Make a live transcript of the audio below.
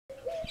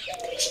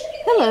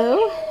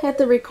Hello, at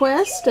the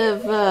request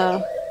of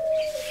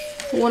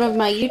one of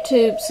my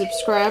YouTube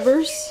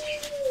subscribers,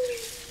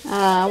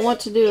 I want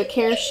to do a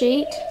care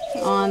sheet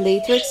on the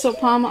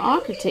Thrixopelma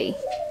ockerti.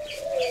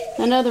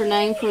 Another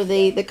name for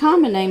the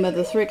common name of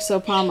the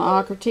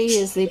Thrixopelma ockerti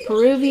is the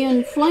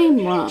Peruvian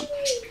flame rump.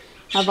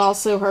 I've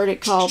also heard it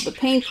called the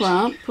pink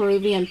rump,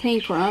 Peruvian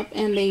pink rump,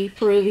 and the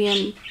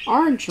Peruvian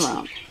orange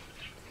rump.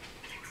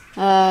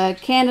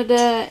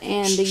 Canada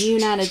and the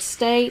United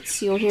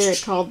States, you'll hear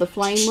it called the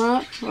flame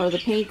rump or the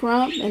pink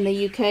rump. In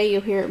the UK,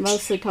 you'll hear it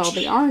mostly called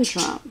the orange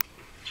rump.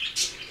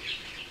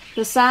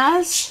 The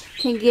size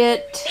can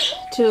get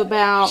to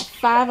about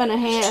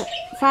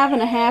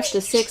 5.5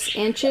 to 6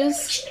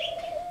 inches.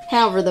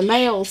 However, the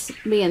males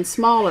being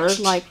smaller,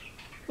 like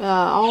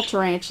all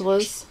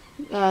tarantulas,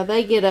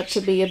 they get up to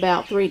be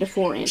about 3 to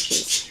 4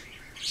 inches.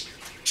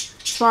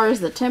 As far as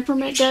the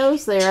temperament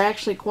goes, they are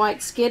actually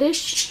quite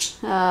skittish.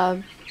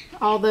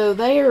 Although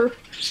they are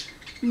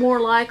more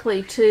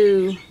likely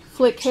to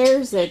flick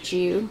hairs at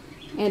you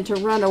and to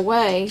run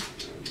away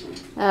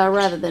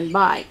rather than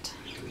bite.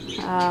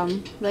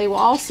 They will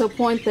also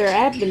point their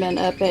abdomen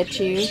up at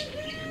you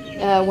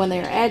when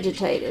they are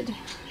agitated.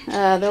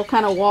 They'll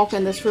kind of walk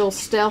in this real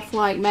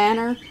stealth-like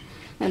manner,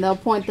 and they'll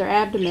point their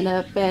abdomen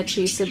up at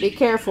you, so be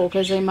careful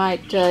because they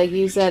might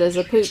use that as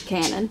a poop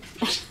cannon.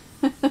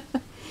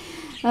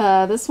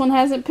 This one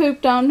hasn't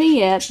pooped on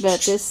me yet,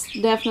 but this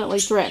definitely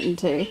threatened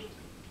to.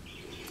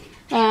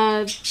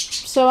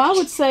 So I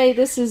would say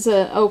this is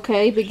a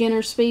okay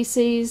beginner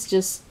species.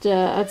 Just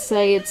I'd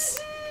say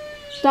it's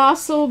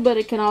docile, but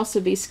it can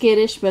also be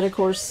skittish. But of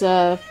course,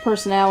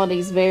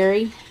 personalities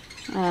vary.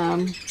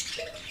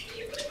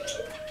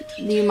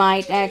 You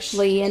might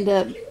actually end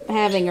up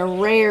having a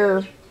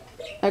rare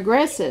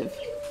aggressive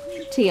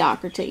T.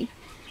 ockerti,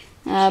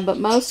 but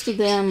most of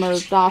them are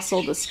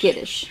docile to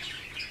skittish.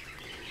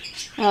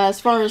 As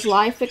far as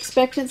life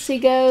expectancy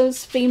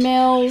goes,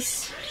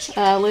 females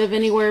live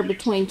anywhere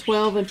between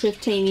 12 and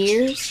 15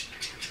 years.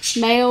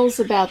 Males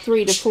about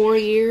 3 to 4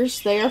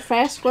 years. They are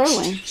fast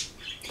growing.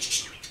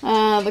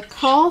 The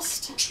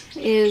cost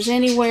is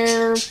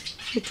anywhere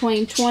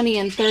between $20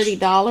 and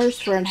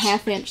 $30 for a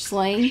 1/2 inch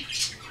sling.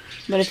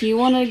 But if you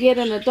want to get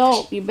an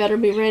adult, you better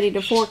be ready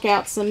to fork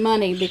out some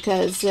money,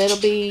 because it'll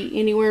be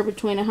anywhere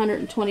between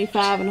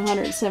 $125 and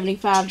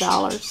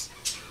 $175.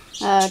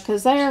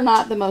 Because they are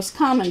not the most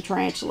common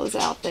tarantulas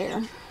out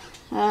there.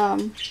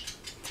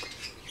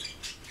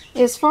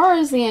 As far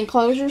as the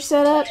enclosure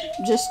setup,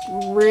 just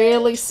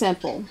really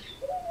simple.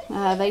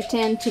 They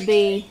tend to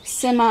be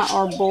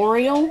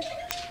semi-arboreal,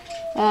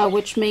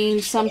 which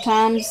means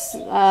sometimes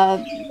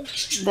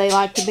they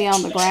like to be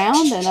on the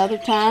ground, and other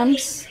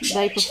times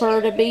they prefer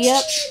to be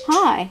up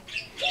high.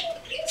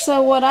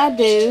 So what I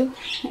do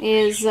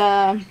is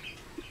I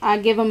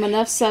give them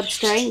enough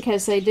substrate in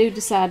case they do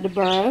decide to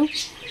burrow,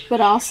 but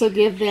also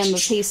give them a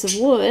piece of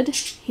wood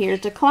here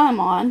to climb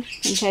on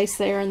in case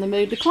they are in the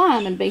mood to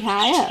climb and be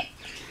high up.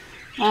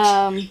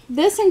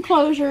 This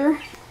enclosure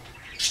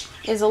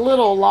is a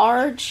little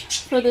large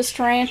for this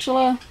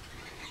tarantula,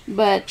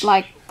 but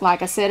like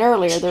I said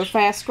earlier, they're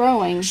fast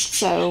growing,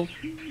 so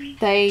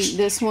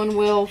this one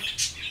will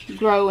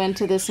grow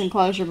into this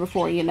enclosure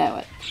before you know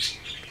it.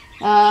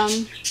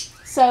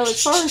 So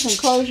as far as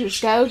enclosures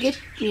go, if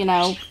you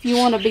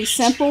want to be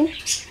simple,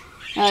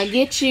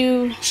 get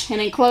you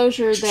an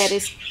enclosure that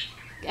is,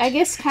 I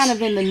guess, kind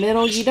of in the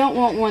middle. You don't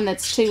want one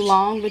that's too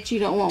long, but you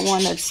don't want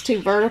one that's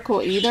too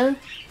vertical either.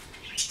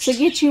 So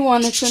get you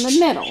one that's in the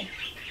middle.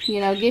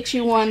 Get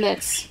you one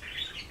that's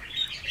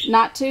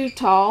not too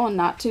tall and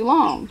not too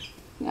long.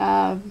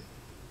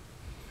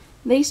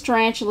 These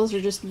tarantulas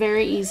are just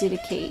very easy to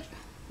keep.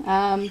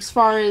 As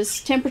far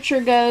as temperature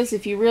goes,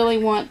 if you really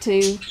want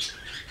to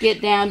get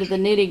down to the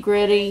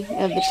nitty-gritty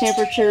of the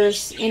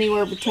temperatures,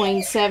 anywhere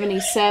between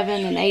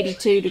 77 and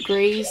 82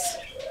 degrees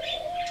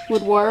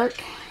would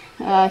work.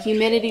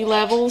 Humidity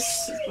levels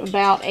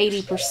about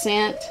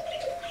 80%.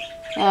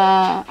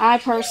 I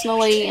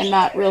personally am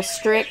not real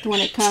strict when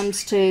it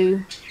comes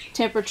to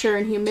temperature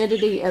and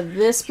humidity of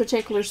this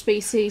particular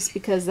species,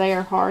 because they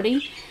are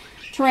hardy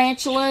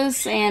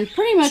tarantulas, and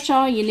pretty much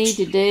all you need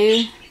to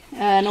do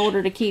in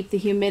order to keep the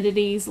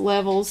humidity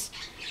levels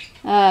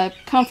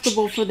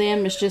comfortable for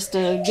them is just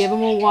to give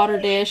them a water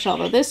dish,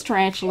 although this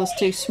tarantula is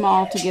too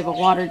small to give a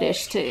water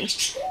dish to.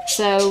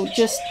 So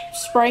just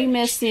spray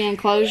mist the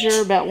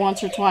enclosure about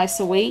once or twice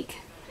a week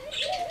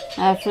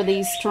for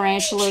these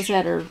tarantulas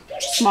that are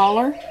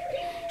smaller,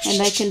 and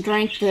they can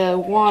drink the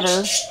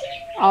water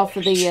off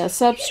of the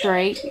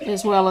substrate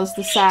as well as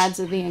the sides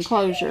of the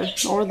enclosure,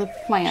 or the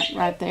plant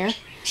right there.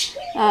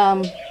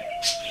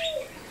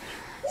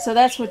 So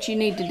that's what you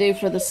need to do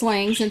for the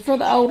slings. And for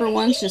the older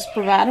ones, just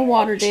provide a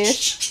water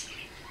dish,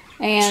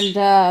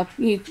 and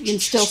you can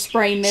still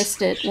spray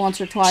mist it once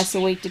or twice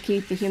a week to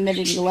keep the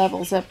humidity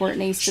levels up where it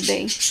needs to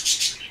be.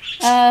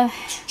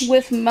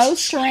 With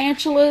most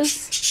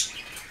tarantulas,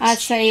 I'd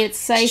say it's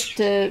safe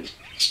to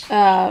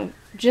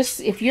just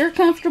if you're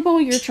comfortable,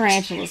 your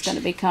tarantula is going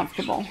to be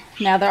comfortable.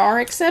 Now there are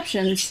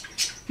exceptions.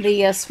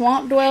 The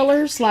swamp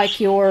dwellers, like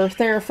your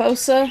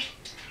Thrixopelma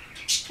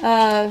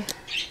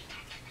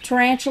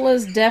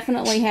tarantulas,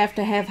 definitely have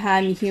to have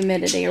high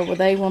humidity or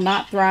they will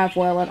not thrive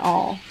well at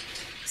all.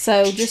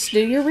 So just do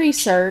your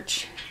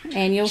research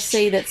and you'll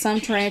see that some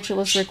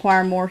tarantulas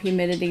require more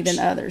humidity than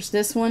others.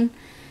 This one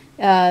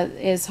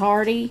is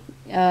hardy,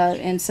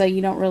 and so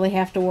you don't really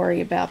have to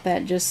worry about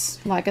that.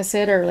 Just like I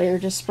said earlier,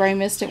 just spray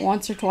mist it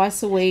once or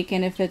twice a week,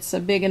 and if it's a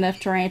big enough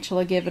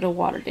tarantula, give it a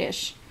water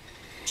dish.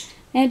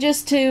 And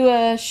just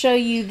to show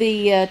you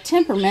the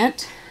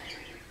temperament,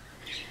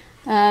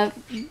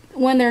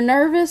 when they're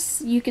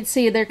nervous, you can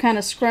see they're kind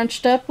of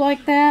scrunched up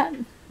like that.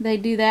 They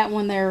do that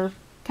when they're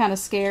kind of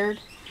scared.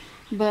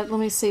 But let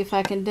me see if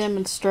I can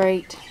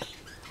demonstrate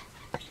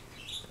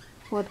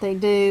what they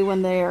do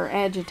when they are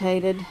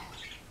agitated.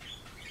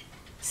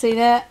 See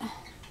that?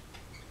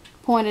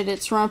 Pointed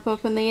its rump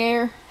up in the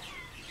air.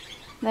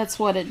 That's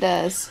what it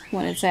does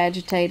when it's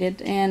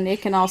agitated, and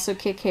it can also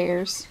kick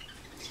hairs.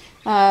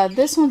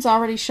 This one's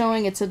already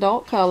showing its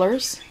adult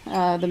colors.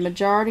 The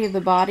majority of the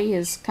body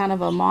is kind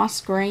of a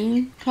moss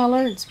green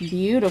color. It's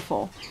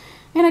beautiful.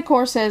 And of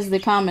course, as the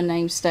common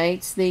name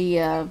states,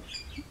 the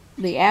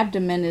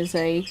abdomen is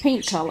a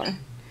pink color.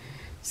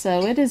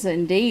 So it is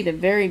indeed a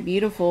very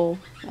beautiful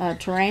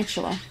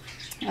tarantula.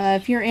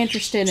 If you're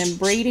interested in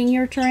breeding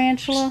your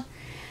tarantula,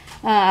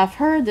 I've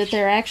heard that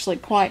they're actually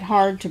quite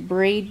hard to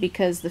breed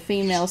because the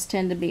females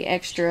tend to be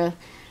extra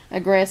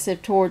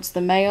aggressive towards the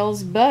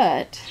males,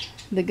 but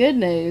the good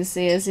news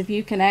is if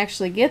you can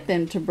actually get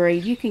them to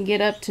breed, you can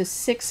get up to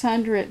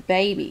 600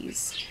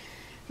 babies.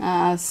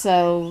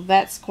 So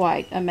that's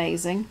quite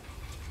amazing.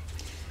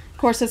 Of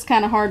course, it's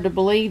kind of hard to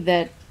believe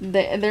that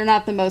they're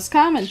not the most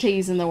common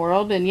teas in the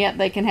world, and yet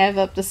they can have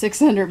up to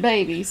 600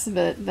 babies,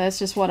 but that's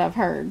just what I've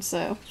heard.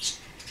 So,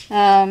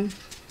 but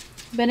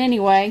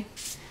anyway,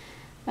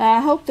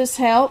 I hope this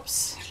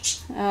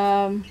helps.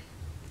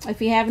 If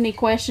you have any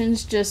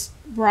questions, just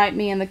write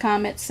me in the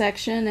comments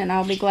section, and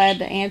I'll be glad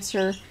to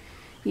answer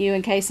you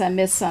in case I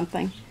miss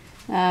something.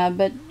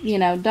 But you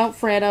know, don't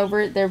fret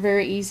over it. They're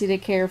very easy to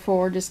care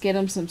for. Just get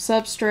them some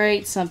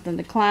substrate, something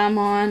to climb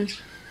on,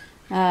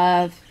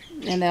 and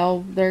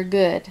they're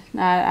good.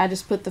 I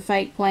just put the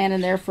fake plant in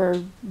there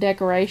for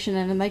decoration,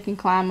 and then they can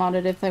climb on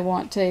it if they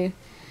want to.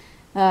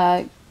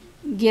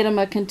 Get them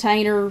a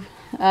container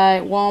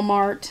at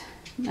Walmart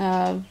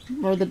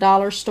or the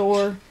dollar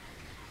store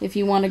if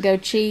you want to go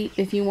cheap.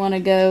 If you want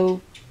to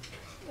go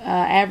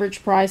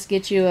average price,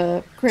 get you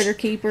a critter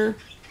keeper.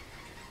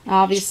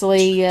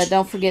 Obviously,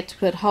 don't forget to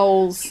put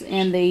holes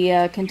in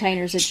the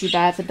containers that you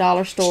buy at the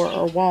dollar store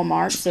or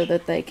Walmart so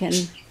that they can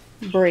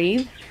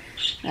breathe.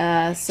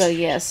 So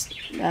yes,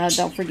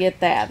 don't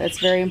forget that. That's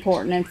very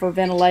important, and for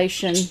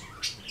ventilation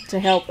to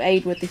help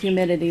aid with the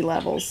humidity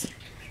levels.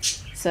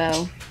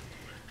 So,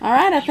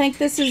 alright, I think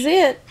this is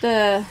it.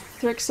 The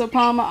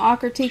Thrixopelma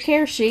ockerti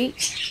care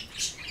sheet.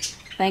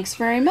 Thanks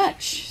very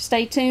much.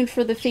 Stay tuned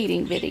for the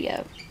feeding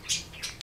video.